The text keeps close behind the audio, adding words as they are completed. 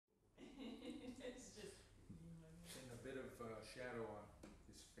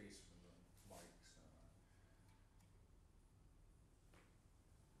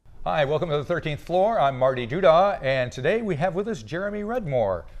Hi, welcome to the 13th floor. I'm Marty Duda, and today we have with us Jeremy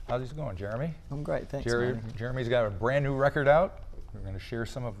Redmore. How's it going, Jeremy? I'm great, thanks, Marty. Jeremy's got a brand new record out. We're going to share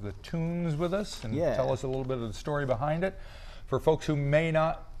some of the tunes with us and tell us a little bit of the story behind it. For folks who may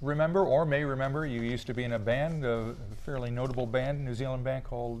not remember or may remember, you used to be in a band, a fairly notable band, New Zealand band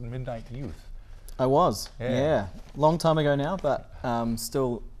called Midnight Youth. I was, yeah. Long time ago now, but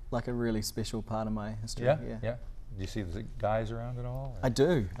still like a really special part of my history. Yeah. Do you see the guys around at all? I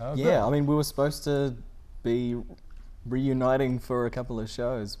do. Oh, yeah, good. I mean, we were supposed to be reuniting for a couple of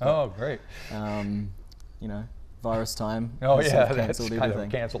shows. But, great. You know, virus time. Oh has yeah, sort of that's cancelled kind everything.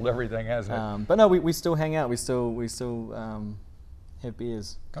 of canceled everything, hasn't it? But no, we still hang out. We still have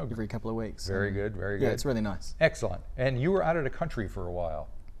beers every couple of weeks. Very good, very good. Yeah, it's really nice. Excellent. And you were out of the country for a while.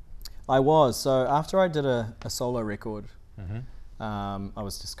 I was. So after I did a solo record, I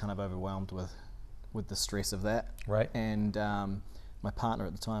was just kind of overwhelmed with the stress of that. Right. And my partner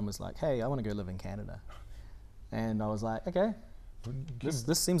at the time was like, hey, I want to go live in Canada. And I was like, okay,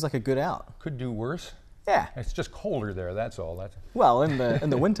 this seems like a good out. Could do worse. Yeah. It's just colder there, that's all. Well, in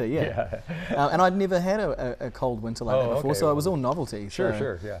the winter, yeah. And I'd never had a cold winter like that before, so it was all novelty. Sure,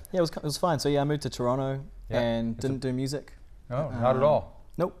 so, yeah. Yeah, it was fine. So yeah, I moved to Toronto and didn't do music. No, not at all.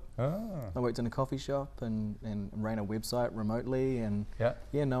 Nope. Oh. I worked in a coffee shop and ran a website remotely, and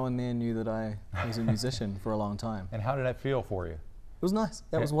no one there knew that I was a musician for a long time. And how did that feel for you? It was nice.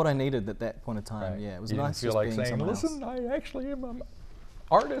 That was what I needed at that point of time. Yeah, it was nice. You didn't feel like saying, "Listen, I actually am an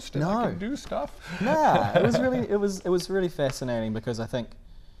artist and I can do stuff." Nah, it was really fascinating, because I think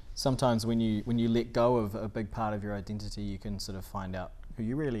sometimes when you let go of a big part of your identity, you can sort of find out who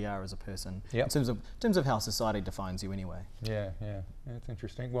you really are as a person in terms of how society defines you anyway. Yeah, that's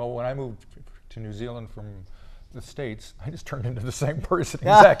interesting. Well, when I moved to New Zealand from the States, I just turned into the same person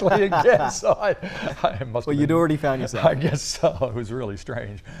exactly again. So I must. Well, you'd already found yourself. I guess so. It was really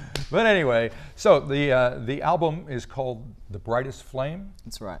strange, but anyway. So the album is called "The Brightest Flame."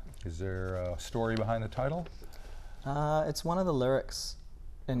 That's right. Is there a story behind the title? It's one of the lyrics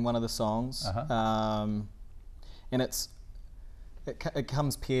in one of the songs, and it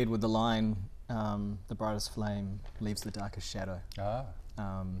comes paired with the line, "The brightest flame leaves the darkest shadow."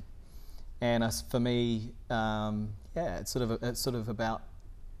 And for me, it's sort of about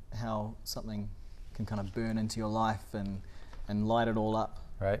how something can kind of burn into your life and light it all up,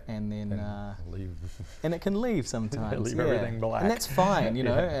 right? And then leave. And it can leave sometimes. Leave everything black, and that's fine, you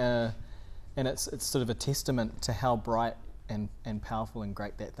know. And it's sort of a testament to how bright and powerful and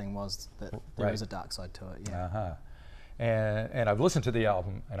great that thing was. That there is a dark side to it. Yeah. And I've listened to the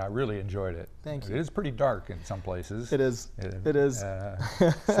album and I really enjoyed it. Thank you. It is pretty dark in some places. It is. It is.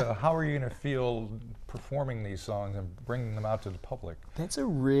 So how are you going to feel performing these songs and bringing them out to the public? That's a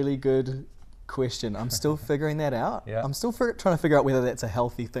really good question. I'm still figuring that out. Yeah. I'm still trying to figure out whether that's a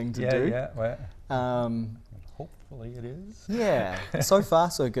healthy thing to do. Yeah. Well, hopefully it is. Yeah. So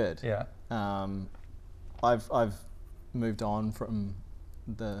far, so good. Yeah. I've moved on from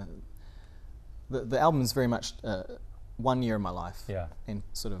the album is very much 1 year of my life, and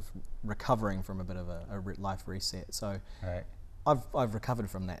sort of recovering from a bit of a life reset. So I've recovered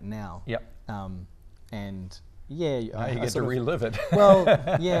from that now. Yep. And now you get to relive it. Well,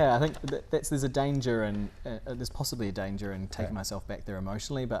 I think there's a danger, and there's possibly a danger in taking myself back there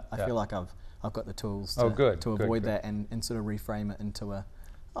emotionally. But I feel like I've got the tools to avoid that and sort of reframe it into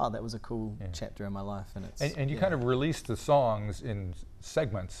that was a cool chapter in my life. And you kind of release the songs in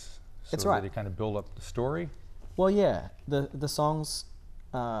segments. That's so right. that you kind of build up the story. Well, yeah, the songs,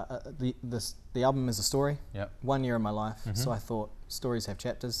 the album is a story. Yep. 1 year of my life, so I thought stories have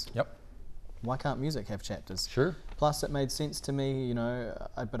chapters. Yep. Why can't music have chapters? Sure. Plus, it made sense to me. You know,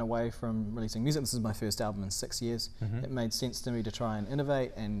 I've been away from releasing music. This is my first album in 6 years. It made sense to me to try and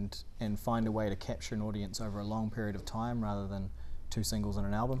innovate and find a way to capture an audience over a long period of time rather than 2 singles in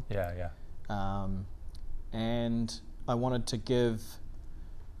an album. Yeah. And I wanted to give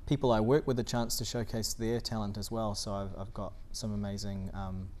people I work with a chance to showcase their talent as well. So I've got some amazing,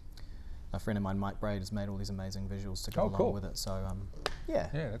 a friend of mine, Mike Braid, has made all these amazing visuals to go along with it. So yeah,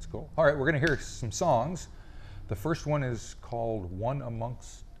 that's cool. All right, we're going to hear some songs. The first one is called "One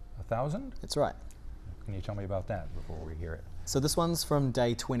Amongst a Thousand." That's right. Can you tell me about that before we hear it? So this one's from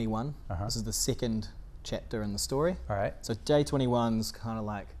day 21. This is the second chapter in the story. All right. So day 21's kind of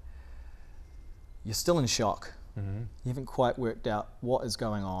like, you're still in shock. You haven't quite worked out what is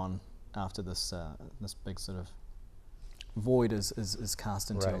going on after this this big sort of void is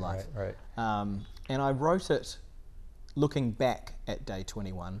cast into your life. Right. And I wrote it looking back at day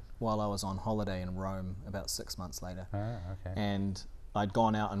 21 while I was on holiday in Rome about 6 months later. Okay. And I'd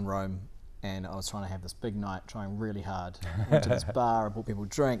gone out in Rome and I was trying to have this big night, trying really hard. I went to this bar, I bought people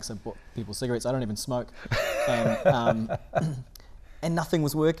drinks, I bought people cigarettes. I don't even smoke, and nothing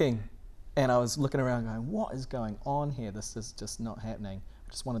was working. And I was looking around going, what is going on here? This is just not happening.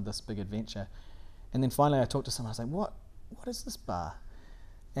 I just wanted this big adventure. And then finally I talked to someone, I was like, what is this bar?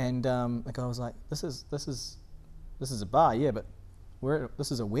 And the guy was like, this is a bar, yeah, but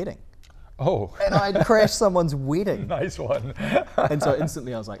this is a wedding. Oh. And I'd crashed someone's wedding. Nice one. And so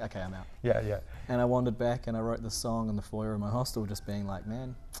instantly I was like, okay, I'm out. Yeah. And I wandered back and I wrote this song in the foyer of my hostel, just being like,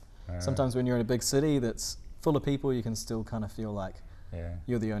 man, sometimes when you're in a big city that's full of people, you can still kind of feel like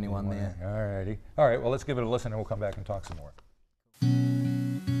you're the only one there. Alrighty. All right, well, let's give it a listen and we'll come back and talk some more.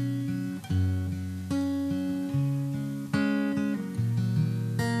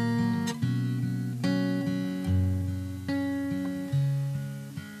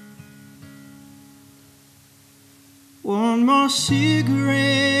 One more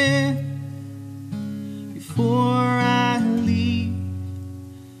cigarette before I leave.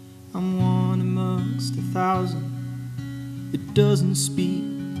 I'm one amongst 1,000 that doesn't speak.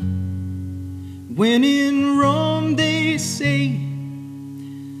 When in Rome they say,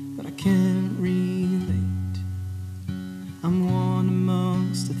 but I can't relate. I'm one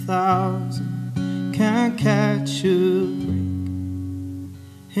amongst 1,000, can't catch a break.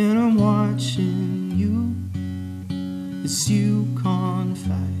 And I'm watching you as you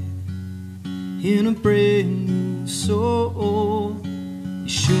confide in a brand new soul you're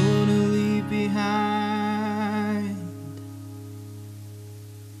sure to leave behind.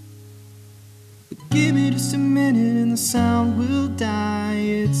 But give me just a minute and the sound will die.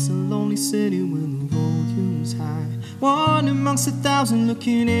 It's a lonely city when the volume's high. One amongst 1,000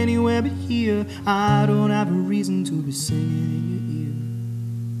 looking anywhere but here. I don't have a reason to be singing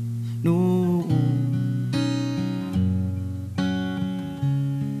in your ear. No.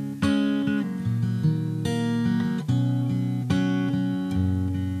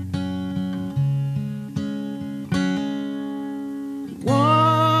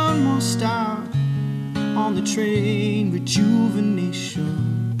 Train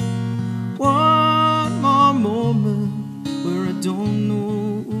rejuvenation. One more moment where I don't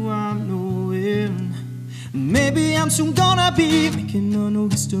know who I'm knowing. Maybe I'm soon gonna be making a new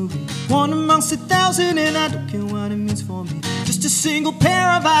history. One amongst 1,000 and I don't care what it means for me. Just a single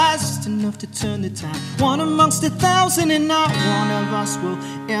pair of eyes, just enough to turn the tide. One amongst 1,000 and not one of us will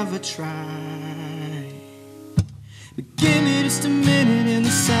ever try. But give me just a minute and the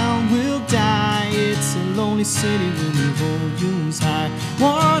sound will die. It's a lonely city when the volume's high.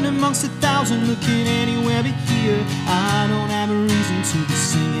 One amongst 1,000 looking anywhere but here. I don't have a reason to be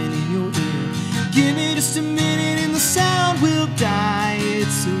singing in your ear. Give me just a minute and the sound will die.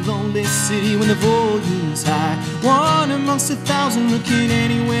 It's a lonely city when the volume's high. One amongst 1,000 looking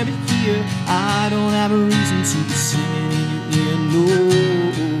anywhere but here. I don't have a reason to be singing in your ear,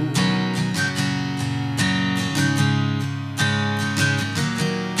 no.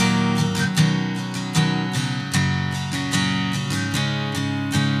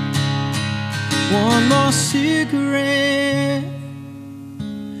 One more cigarette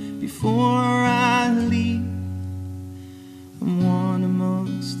before I leave. I'm one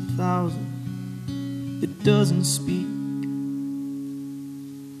amongst 1,000 that doesn't speak.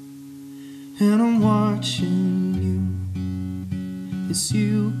 And I'm watching you as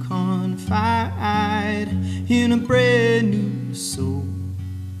you confide in a brand new soul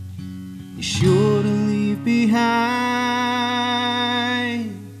you're sure to leave behind.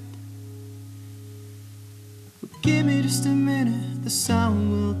 Give me just a minute, the sound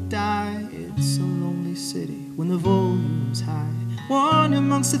will die. It's a lonely city when the volume's high. One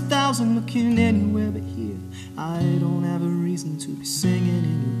amongst 1,000 looking anywhere but here. I don't have a reason to be singing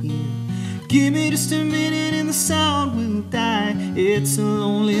in your ear. Give me just a minute and the sound will die. It's a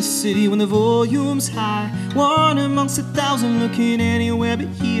lonely city when the volume's high. One amongst 1,000 looking anywhere but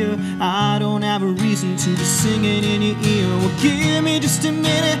here. I don't have a reason to be singing in your ear. Well, give me just a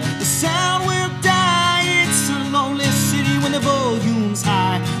minute, the sound will die. It's a lonely city when the volume's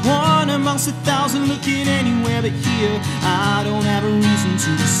high. One amongst 1,000 looking anywhere but here. I don't have a reason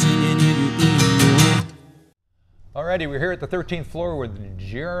to be singing in your ear. Alrighty, we're here at the 13th floor with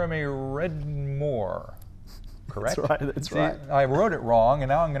Jeremy Redmore. Correct? That's right, that's right. I wrote it wrong, and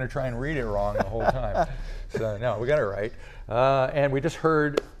now I'm going to try and read it wrong the whole time. So, no, we got it right. And we just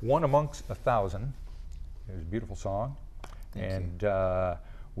heard One Amongst 1,000. It was a beautiful song. Thank you.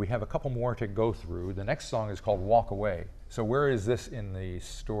 We have a couple more to go through. The next song is called Walk Away. So where is this in the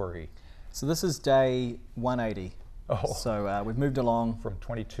story? So this is day 180. Oh. So we've moved along. From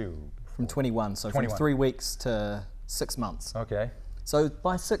 22. From 21, so 21. From 3 weeks to 6 months. Okay. So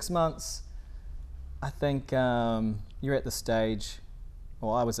by 6 months, I think you're at the stage,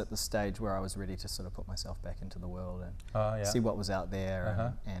 well, I was at the stage where I was ready to sort of put myself back into the world and see what was out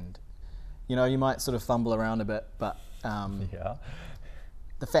there. And you know, you might sort of fumble around a bit, but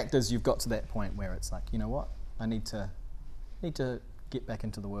the fact is you've got to that point where it's like, you know what, I need to get back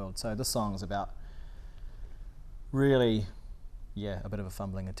into the world. So this song is about really, a bit of a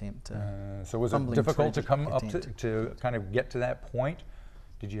fumbling attempt. So was it difficult to come up to kind of get to that point?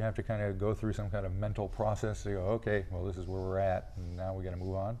 Did you have to kind of go through some kind of mental process to go, okay, well, this is where we're at, and now we got to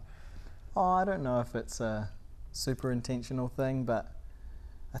move on? Oh, I don't know if it's a super intentional thing, but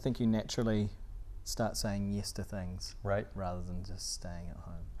I think you naturally start saying yes to things, right, rather than just staying at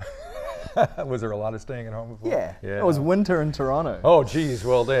home. Was there a lot of staying at home before? Yeah. It was winter in Toronto. Oh, geez,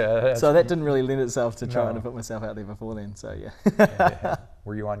 well, there. So that didn't really lend itself to trying to put myself out there before then. So yeah.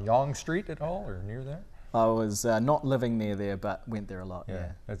 Were you on Yonge Street at all, or near there? I was not living near there, but went there a lot.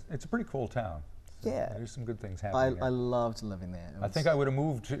 Yeah. It's a pretty cool town. Yeah, there's some good things happening there. I loved living there. I think I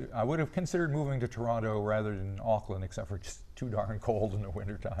would have considered moving to Toronto rather than Auckland, except for just too darn cold in the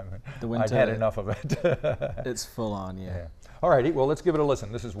wintertime. I'd had enough of it. It's full on, yeah. All righty, well, let's give it a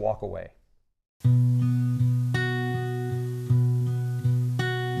listen. This is Walk Away.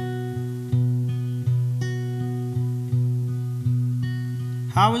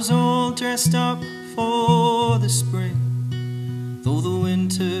 I was all dressed up for the spring, though the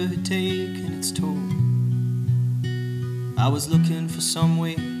winter had taken its toll. I was looking for some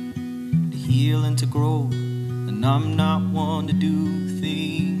way to heal and to grow, and I'm not one to do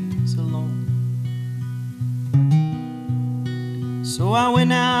things alone. So I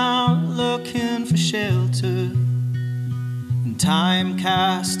went out looking for shelter, and time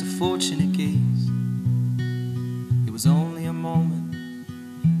cast a fortunate gaze. It was only a moment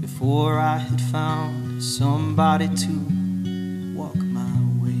before I had found somebody to walk my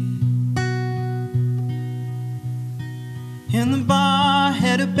way. And the bar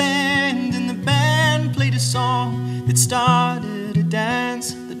had a band, and the band played a song that started a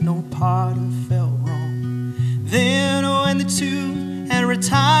dance that no part of felt wrong. Then when the two had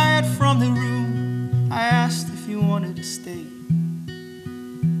retired from the room, I asked if he wanted to stay,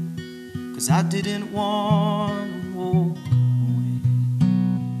 'cause I didn't want to walk.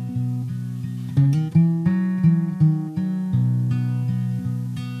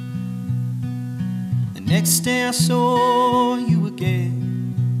 Next day I saw you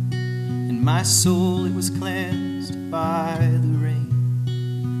again, and my soul, it was cleansed by the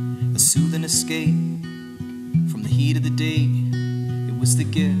rain. A soothing escape from the heat of the day. It was the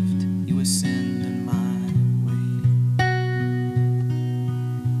gift you were sending my way.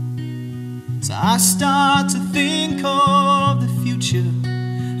 So I start to think of the future.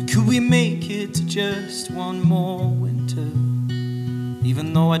 Could we make it to just one more winter?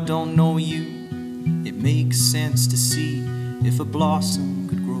 Even though I don't know you, it makes sense to see if a blossom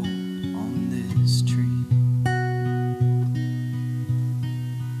could grow on this tree.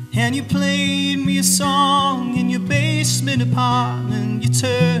 And you played me a song in your basement apartment. You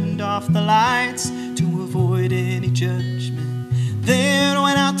turned off the lights to avoid any judgment. Then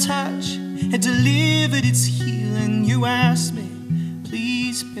when our touch had delivered its healing, you asked me,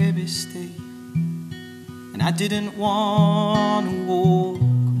 please baby stay. And I didn't want to walk.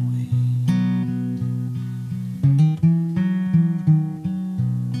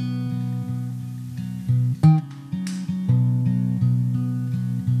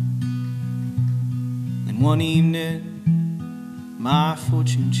 One evening, my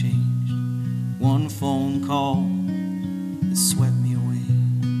fortune changed. One phone call that swept me away.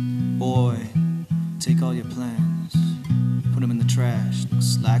 Boy, take all your plans, put them in the trash.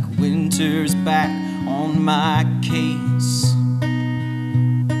 Looks like winter's back on my case.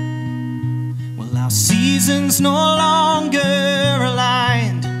 Well, our seasons no longer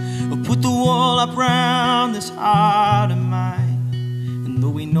aligned. We'll put the wall up round this heart of mine. And though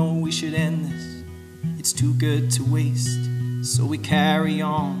we know we should end this, it's too good to waste, so we carry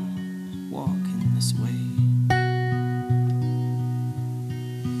on walking this way.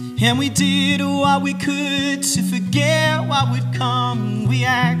 And we did what we could to forget what would come. We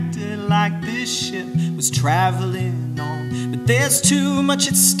acted like this ship was traveling on, but there's too much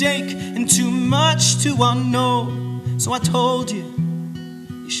at stake and too much to unknow. So I told you,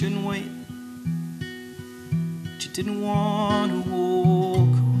 you shouldn't wait, but you didn't want to walk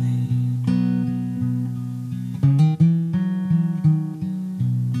away.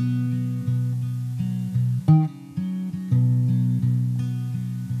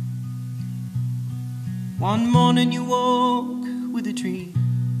 One morning you woke with a dream.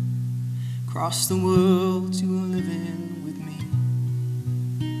 Across the world you were living with me.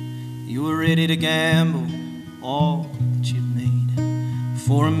 You were ready to gamble all that you'd made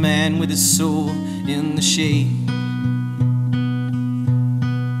for a man with his soul in the shade.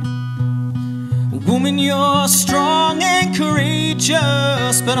 Woman, you're strong and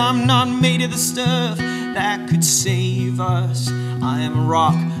courageous, but I'm not made of the stuff that could save us. I am a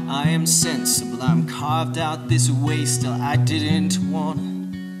rock, I am sensible, I'm carved out this way. Still I didn't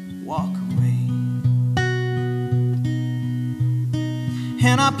want to walk away.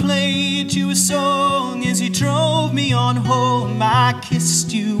 And I played you a song as you drove me on home. I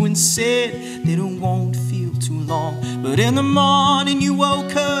kissed you and said that it won't feel too long. But in the morning you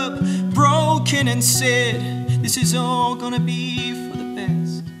woke up broken and said, this is all gonna be for the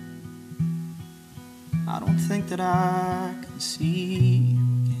best. I don't think that I can see you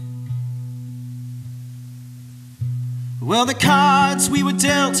again. Well, the cards we were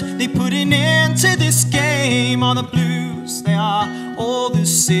dealt, they put an end to this game. All the blues, they are all the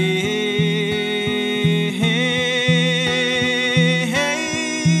same.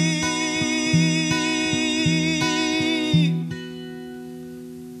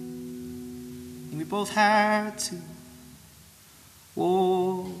 And we both had to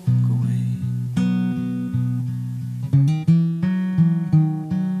walk away.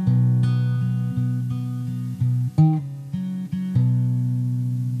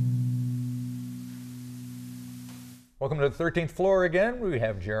 Welcome to the 13th floor again. We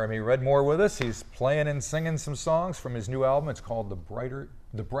have Jeremy Redmore with us. He's playing and singing some songs from his new album. It's called The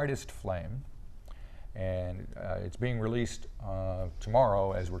Brightest Flame. And it's being released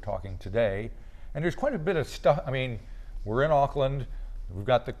tomorrow as we're talking today. And there's quite a bit of stuff. I mean, we're in Auckland. We've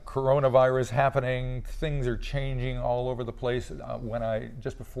got the coronavirus happening. Things are changing all over the place.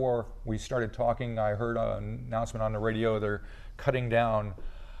 Just before we started talking, I heard an announcement on the radio. They're cutting down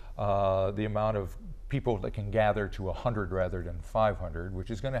the amount of people that can gather to 100 rather than 500, which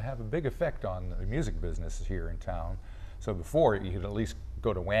is going to have a big effect on the music business here in town. So before, you could at least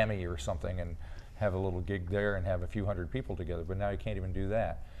go to Whammy or something and have a little gig there and have a few hundred people together, but now you can't even do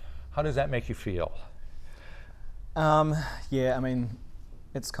that. How does that make you feel? Yeah, I mean,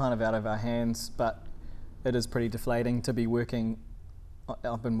 it's kind of out of our hands, but it is pretty deflating to be working.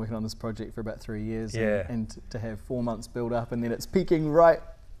 I've been working on this project for about 3 years, yeah. and to have 4 months build up and then it's peaking right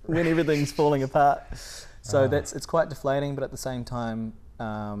when everything's falling apart. So it's quite deflating, but at the same time,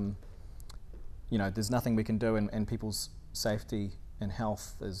 you know, there's nothing we can do, and people's safety and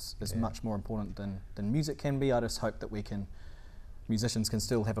health is much more important than music can be. I just hope that musicians can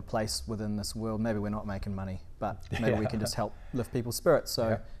still have a place within this world. Maybe we're not making money, but maybe we can just help lift people's spirits.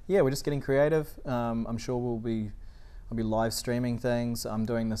 So yeah, we're just getting creative. I'm sure I'll be live streaming things. I'm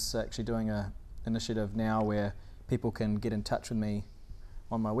doing a initiative now where people can get in touch with me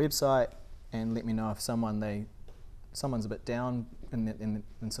on my website and let me know if someone's a bit down in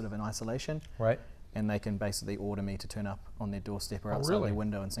sort of an isolation, right? And they can basically order me to turn up on their doorstep or outside their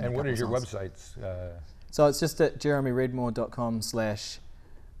window and sing. And what is your website? So it's just at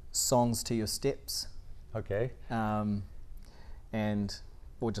jeremyredmore.com/songs to your steps. Okay. And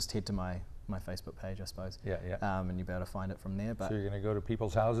or just head to my Facebook page, I suppose. Yeah. And you'll be able to find it from there. But so you're going to go to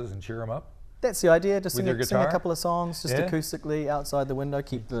people's houses and cheer them up? That's the idea. Just sing a couple of songs, just acoustically outside the window.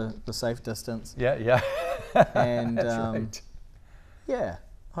 Keep the safe distance. Yeah. And that's right. Yeah.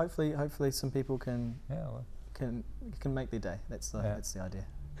 Hopefully some people can make their day. That's the idea.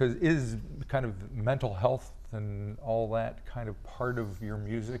 Because is kind of mental health and all that kind of part of your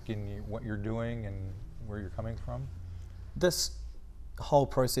music and what you're doing and where you're coming from? This whole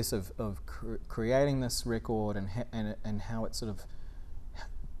process of creating this record and how it sort of,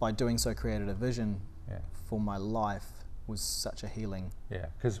 by doing so, created a vision for my life was such a healing. Yeah,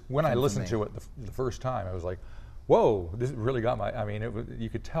 because when I listened to it the first time, I was like, whoa, this really got my, I mean, you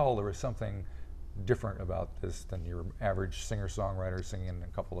could tell there was something different about this than your average singer-songwriter singing a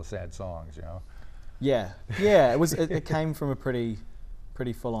couple of sad songs, you know? Yeah, it came from a pretty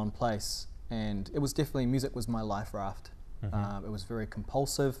full-on place, and it was definitely, music was my life raft. Mm-hmm. It was very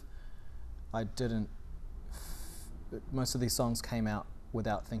compulsive. Most of these songs came out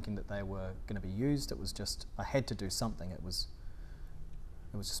without thinking that they were going to be used. It was just, I had to do something. It was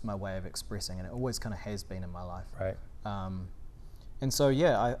just my way of expressing, and it always kind of has been in my life. Right. And so,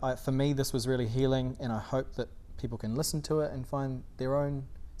 yeah, for me, this was really healing, and I hope that people can listen to it and find their own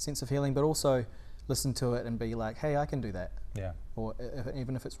sense of healing, but also listen to it and be like, hey, I can do that. Yeah. Or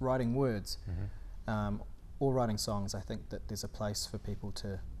even if it's writing words, mm-hmm. Or writing songs, I think that there's a place for people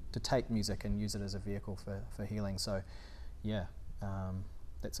to take music and use it as a vehicle for healing. So, yeah,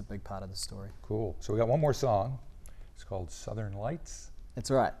 that's a big part of the story. Cool. So we got one more song. It's called Southern Lights. That's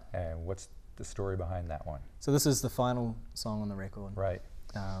right. And what's the story behind that one? So this is the final song on the record. Right.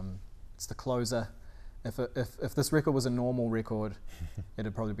 it's the closer. If this record was a normal record,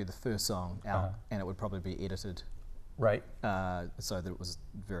 it'd probably be the first song out, and it would probably be edited. Right. So that it was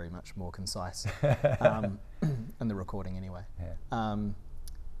very much more concise in the recording anyway. Yeah.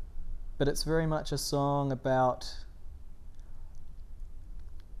 But it's very much a song about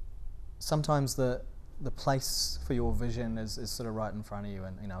sometimes the place for your vision is sort of right in front of you.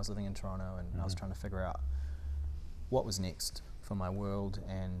 And, you know, I was living in Toronto, and I was trying to figure out what was next for my world,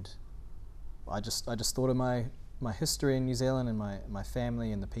 and I just thought of my history in New Zealand and my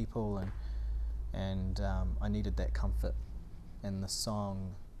family and the people, and I needed that comfort, and the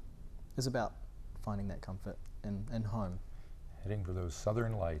song is about finding that comfort in home. Heading for those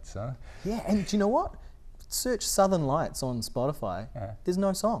southern lights, huh? Yeah, and do you know what? Search Southern Lights on Spotify. There's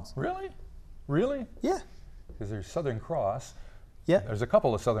no songs. Really? Really? Yeah. Because there's Southern Cross. Yeah. There's a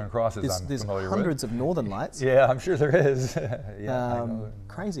couple of Southern Crosses I'm familiar with. There's hundreds of Northern Lights. Yeah, I'm sure there is. Yeah,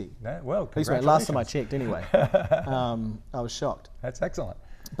 crazy. Well, at least last time I checked, anyway. I was shocked. That's excellent.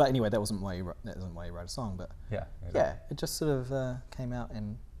 But anyway, that isn't why you wrote a song. But yeah, it just sort of came out,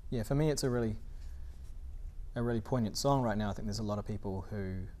 and yeah, for me, it's a really poignant song right now. I think there's a lot of people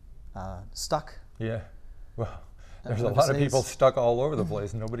who are stuck. Yeah. Well, there's a lot of people stuck all over the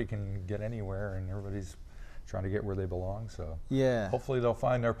place. Nobody can get anywhere, and everybody's trying to get where they belong. So yeah, hopefully they'll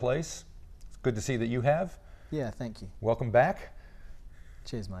find their place. It's good to see that you have. Yeah, thank you. Welcome back.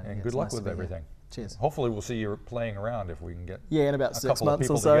 Cheers, mate. And good luck with everything. Cheers. Hopefully we'll see you playing around if we can get in about 6 months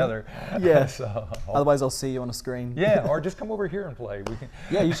or so. Together. Yeah. So, otherwise I'll see you on a screen. Yeah, or just come over here and play. We can.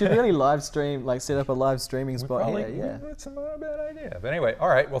 Yeah, you should really live stream, like set up a live streaming spot here. Yeah. That's not a bad idea. But anyway, all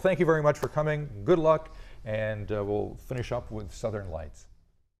right. Well, thank you very much for coming. Good luck, and we'll finish up with Southern Lights.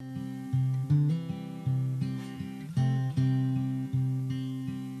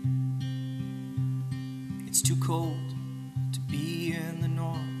 It's too cold to be in the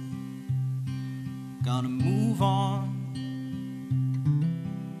north. Gotta move on.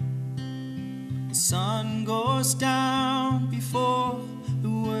 The sun goes down before the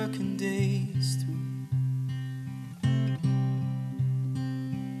working day's through.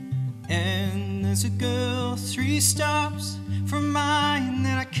 And there's a girl 3 stops from mine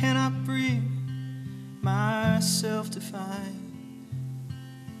that I cannot bring myself to find.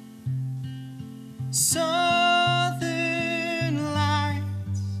 Southern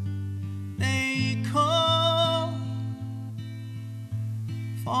lights, they call.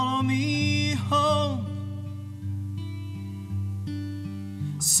 Follow me home.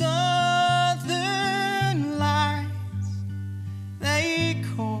 Southern lights, they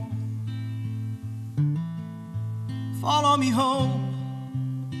call. Follow me home.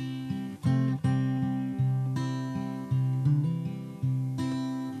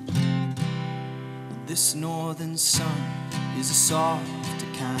 This northern sun is a softer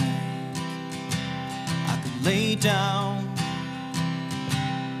kind. I could lay down,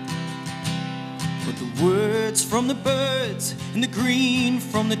 but the words from the birds and the green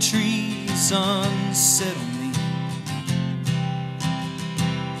from the trees unsettle me.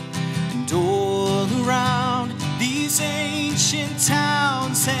 And all around these ancient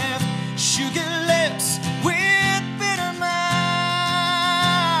towns have sugar lips with bitter mouths.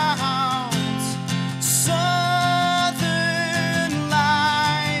 Southern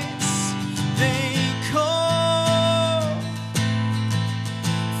lights, they call.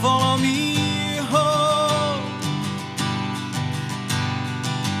 Follow me home.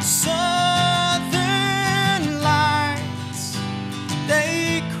 Southern lights,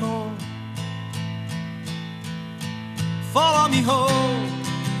 they call. Follow me home.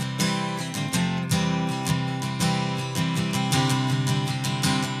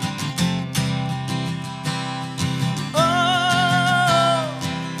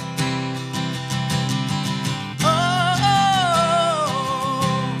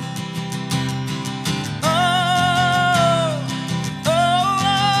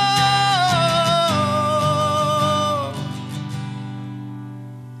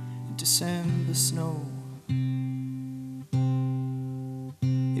 December snow,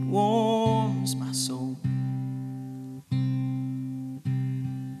 it warms my soul,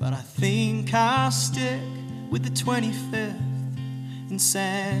 but I think I'll stick with the 25th and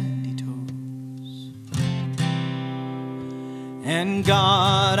sandy toes. And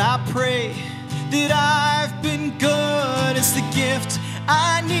God, I pray that I've been good, as the gift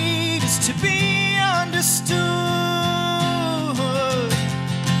I need is to be